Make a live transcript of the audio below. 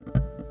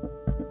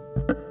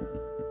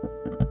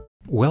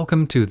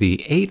Welcome to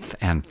the 8th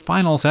and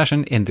final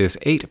session in this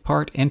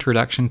 8-part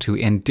introduction to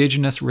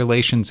Indigenous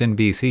relations in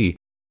BC.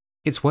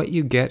 It's what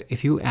you get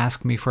if you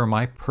ask me for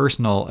my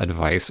personal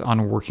advice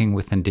on working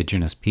with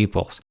Indigenous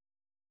peoples.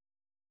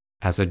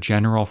 As a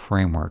general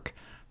framework,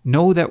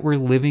 know that we're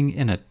living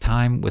in a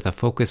time with a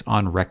focus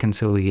on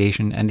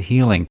reconciliation and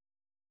healing,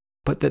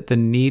 but that the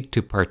need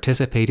to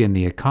participate in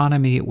the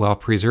economy while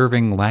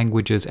preserving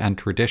languages and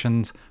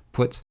traditions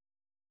puts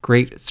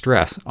great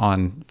stress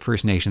on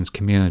First Nations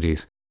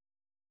communities.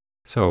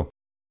 So,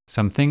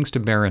 some things to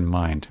bear in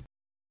mind.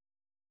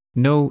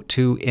 No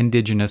two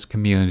Indigenous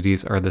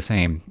communities are the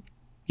same.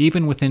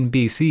 Even within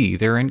BC,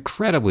 they're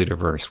incredibly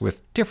diverse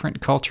with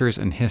different cultures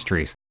and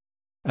histories,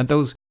 and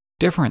those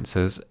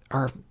differences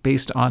are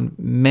based on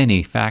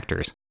many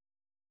factors.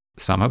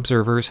 Some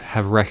observers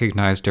have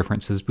recognized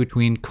differences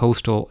between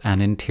coastal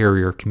and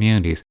interior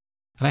communities,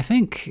 and I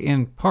think,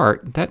 in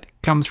part, that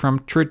comes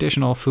from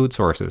traditional food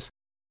sources.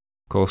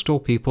 Coastal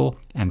people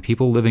and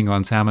people living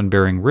on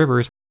salmon-bearing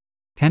rivers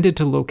tended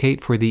to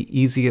locate for the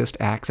easiest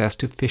access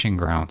to fishing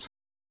grounds.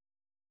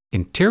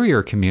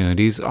 Interior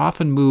communities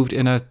often moved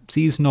in a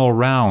seasonal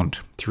round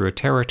through a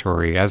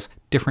territory as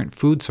different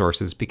food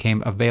sources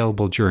became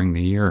available during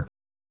the year.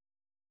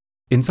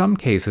 In some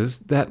cases,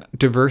 that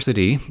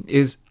diversity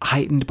is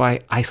heightened by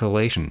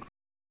isolation.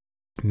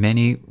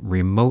 Many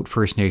remote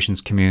First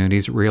Nations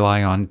communities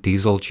rely on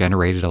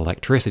diesel-generated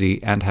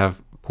electricity and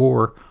have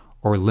poor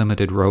or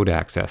limited road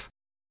access.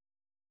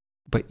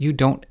 But you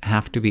don't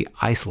have to be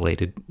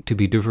isolated to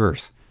be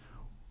diverse.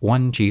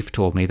 One chief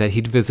told me that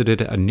he'd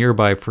visited a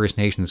nearby First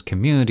Nations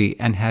community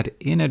and had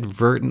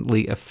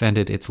inadvertently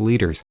offended its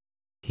leaders.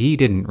 He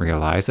didn't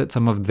realize that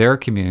some of their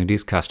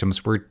community's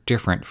customs were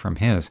different from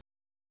his.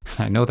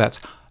 I know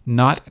that's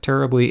not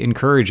terribly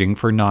encouraging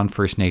for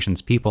non-First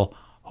Nations people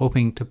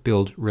hoping to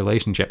build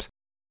relationships,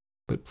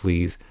 but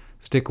please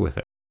stick with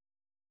it.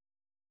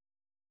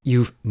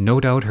 You've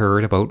no doubt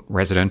heard about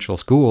residential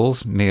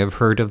schools, may have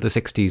heard of the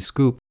 60s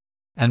scoop,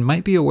 and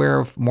might be aware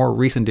of more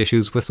recent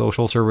issues with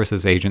social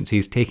services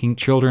agencies taking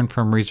children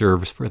from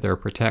reserves for their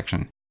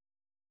protection.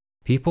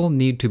 People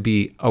need to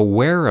be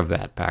aware of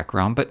that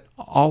background, but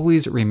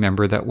always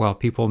remember that while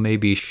people may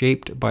be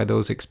shaped by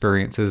those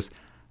experiences,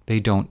 they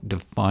don't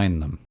define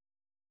them.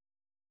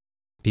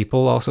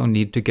 People also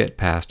need to get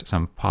past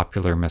some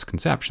popular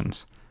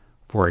misconceptions.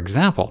 For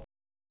example,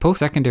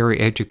 post-secondary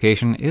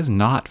education is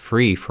not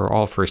free for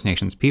all First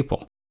Nations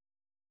people.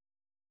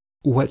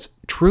 What's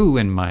true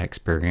in my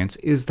experience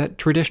is that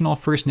traditional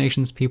First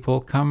Nations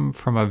people come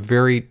from a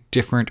very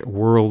different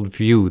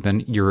worldview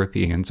than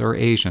Europeans or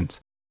Asians.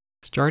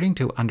 Starting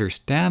to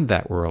understand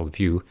that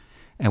worldview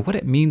and what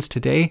it means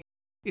today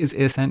is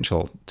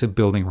essential to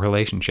building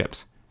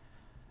relationships.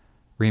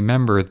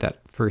 Remember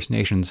that First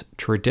Nations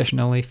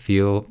traditionally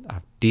feel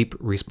a deep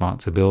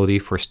responsibility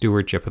for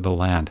stewardship of the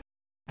land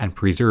and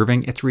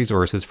preserving its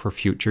resources for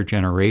future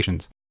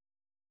generations.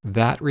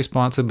 That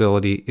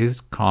responsibility is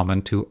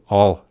common to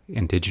all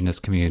Indigenous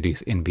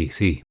communities in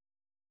BC.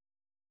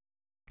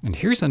 And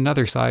here's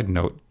another side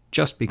note,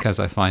 just because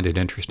I find it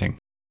interesting.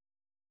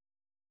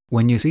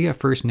 When you see a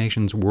First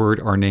Nations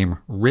word or name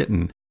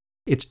written,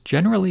 it's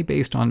generally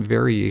based on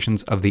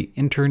variations of the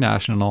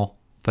International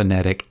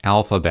Phonetic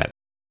Alphabet,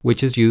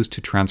 which is used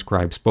to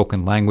transcribe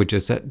spoken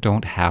languages that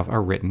don't have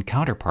a written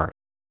counterpart.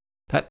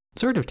 That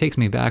sort of takes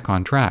me back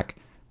on track,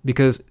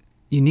 because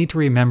you need to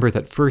remember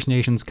that First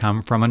Nations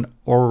come from an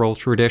oral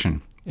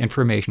tradition.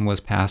 Information was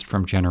passed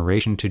from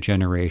generation to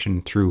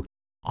generation through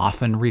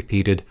often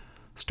repeated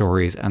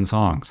stories and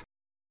songs.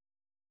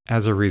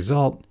 As a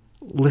result,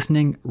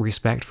 listening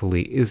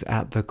respectfully is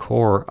at the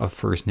core of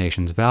First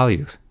Nations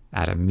values.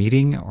 At a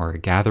meeting or a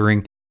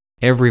gathering,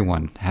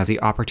 everyone has the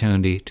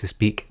opportunity to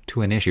speak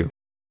to an issue.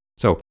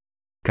 So,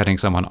 cutting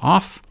someone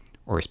off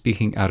or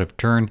speaking out of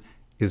turn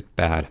is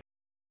bad.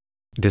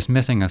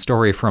 Dismissing a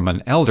story from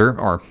an elder,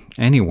 or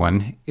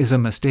anyone, is a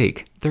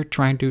mistake. They're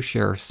trying to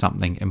share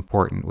something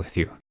important with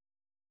you.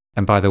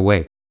 And by the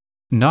way,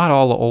 not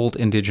all old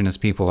Indigenous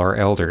people are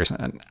elders.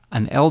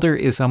 An elder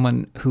is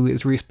someone who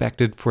is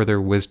respected for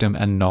their wisdom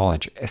and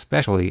knowledge,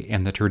 especially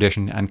in the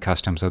tradition and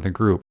customs of the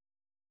group.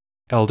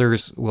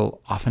 Elders will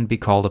often be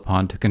called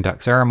upon to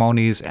conduct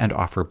ceremonies and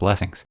offer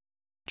blessings.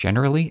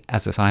 Generally,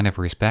 as a sign of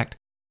respect,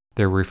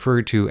 they're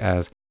referred to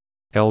as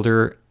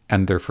elder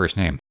and their first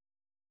name.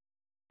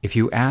 If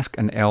you ask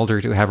an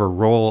elder to have a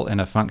role in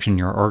a function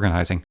you're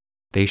organizing,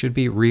 they should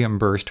be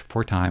reimbursed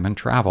for time and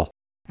travel,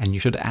 and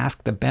you should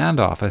ask the band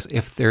office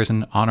if there's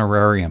an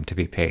honorarium to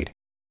be paid.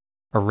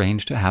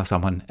 Arrange to have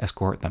someone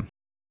escort them.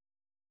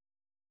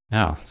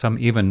 Now, some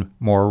even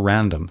more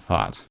random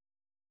thoughts.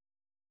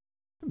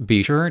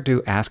 Be sure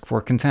to ask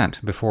for consent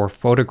before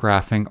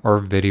photographing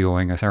or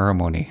videoing a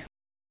ceremony.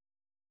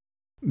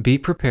 Be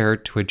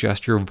prepared to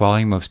adjust your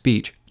volume of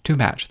speech to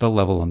match the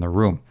level in the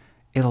room.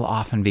 It'll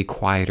often be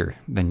quieter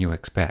than you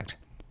expect.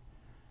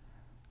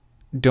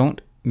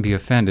 Don't be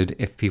offended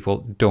if people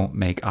don't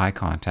make eye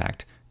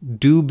contact.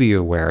 Do be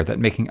aware that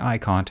making eye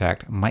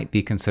contact might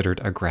be considered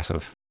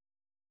aggressive.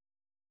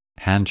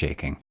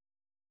 Handshaking.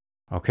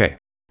 Okay,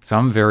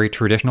 Some very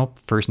traditional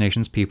First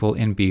Nations people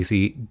in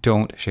BC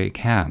don't shake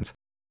hands.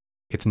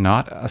 It's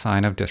not a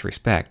sign of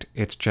disrespect,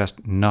 it's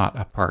just not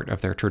a part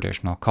of their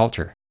traditional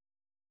culture.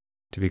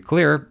 To be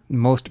clear,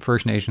 most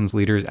First Nations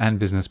leaders and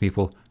business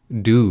people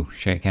do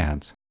shake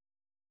hands.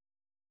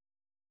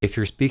 If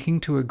you're speaking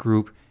to a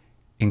group,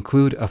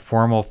 include a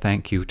formal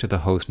thank you to the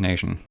host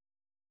nation.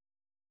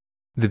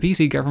 The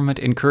BC government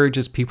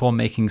encourages people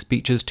making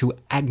speeches to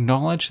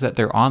acknowledge that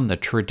they're on the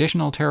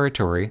traditional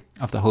territory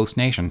of the host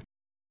nation.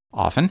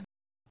 Often,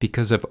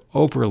 because of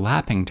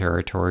overlapping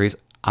territories,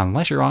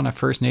 unless you're on a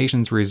First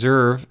Nations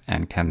reserve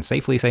and can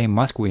safely say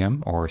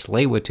Musqueam or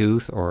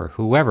Tsleil-Waututh or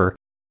whoever,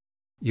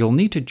 you'll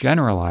need to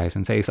generalize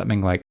and say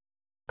something like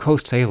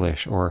Coast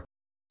Salish or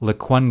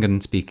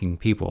Lekwungen-speaking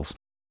peoples.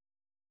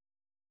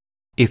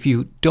 If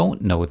you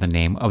don't know the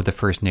name of the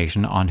First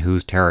Nation on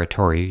whose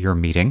territory you're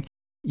meeting,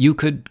 you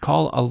could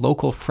call a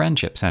local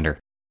friendship center.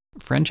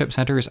 Friendship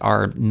centers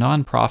are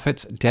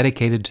non-profits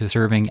dedicated to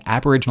serving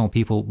Aboriginal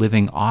people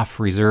living off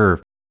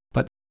reserve,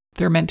 but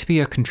they're meant to be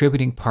a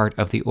contributing part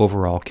of the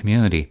overall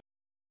community.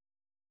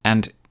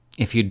 And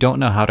if you don't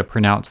know how to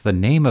pronounce the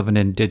name of an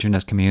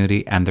Indigenous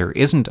community and there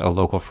isn't a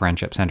local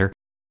friendship center,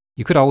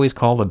 you could always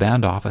call the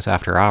band office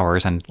after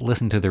hours and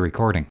listen to the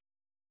recording.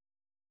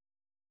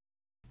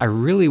 I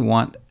really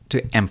want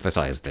to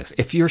emphasize this.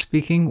 If you're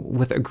speaking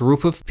with a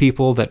group of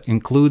people that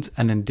includes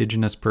an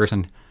Indigenous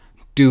person,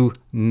 do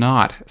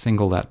not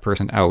single that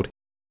person out,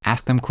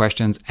 ask them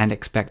questions, and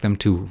expect them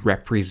to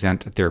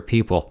represent their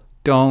people.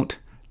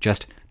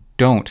 Just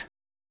don't.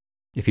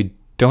 If you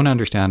don't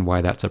understand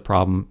why that's a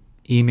problem,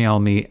 email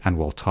me and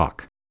we'll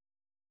talk.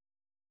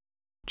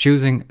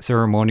 Choosing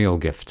ceremonial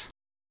gifts.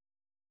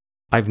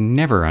 I've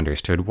never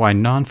understood why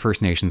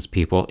non-First Nations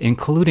people,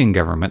 including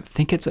government,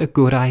 think it's a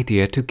good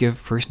idea to give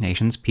First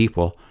Nations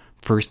people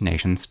First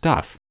Nation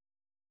stuff.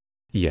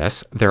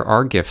 Yes, there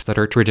are gifts that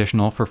are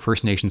traditional for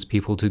First Nations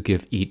people to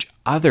give each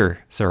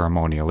other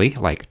ceremonially,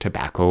 like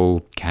tobacco,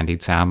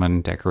 candied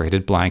salmon,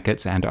 decorated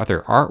blankets, and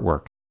other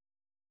artwork.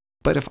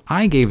 But if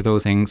I gave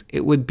those things,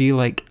 it would be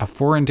like a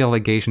foreign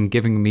delegation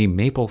giving me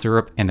maple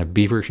syrup in a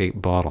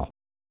beaver-shaped bottle.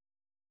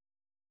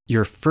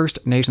 Your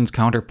First Nations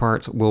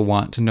counterparts will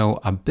want to know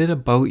a bit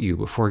about you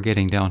before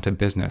getting down to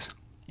business.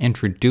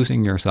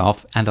 Introducing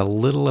yourself and a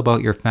little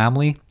about your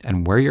family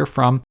and where you're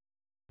from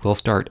will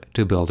start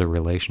to build a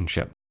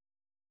relationship.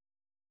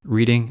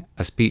 Reading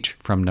a speech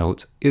from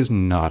notes is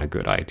not a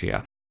good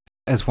idea.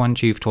 As one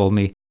chief told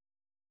me,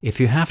 if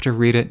you have to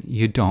read it,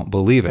 you don't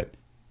believe it.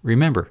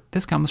 Remember,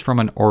 this comes from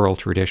an oral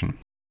tradition.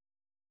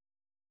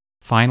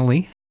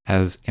 Finally,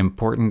 as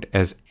important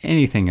as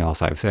anything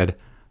else I've said,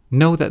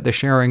 know that the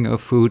sharing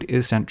of food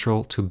is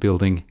central to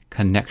building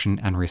connection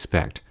and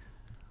respect.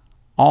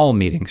 All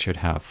meetings should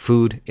have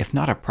food, if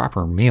not a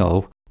proper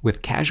meal,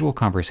 with casual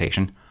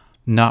conversation,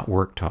 not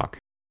work talk.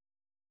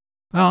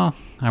 Well,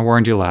 I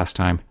warned you last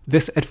time,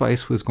 this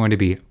advice was going to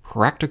be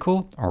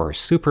practical or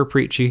super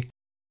preachy.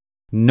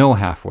 No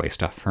halfway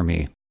stuff for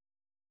me.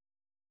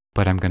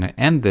 But I'm going to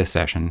end this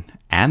session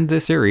and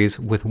this series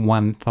with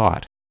one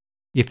thought.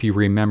 If you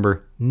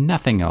remember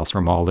nothing else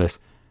from all this,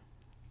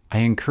 I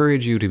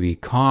encourage you to be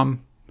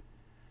calm,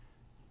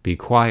 be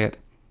quiet,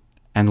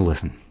 and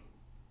listen.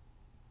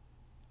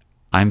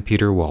 I'm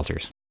Peter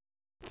Walters.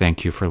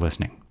 Thank you for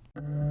listening.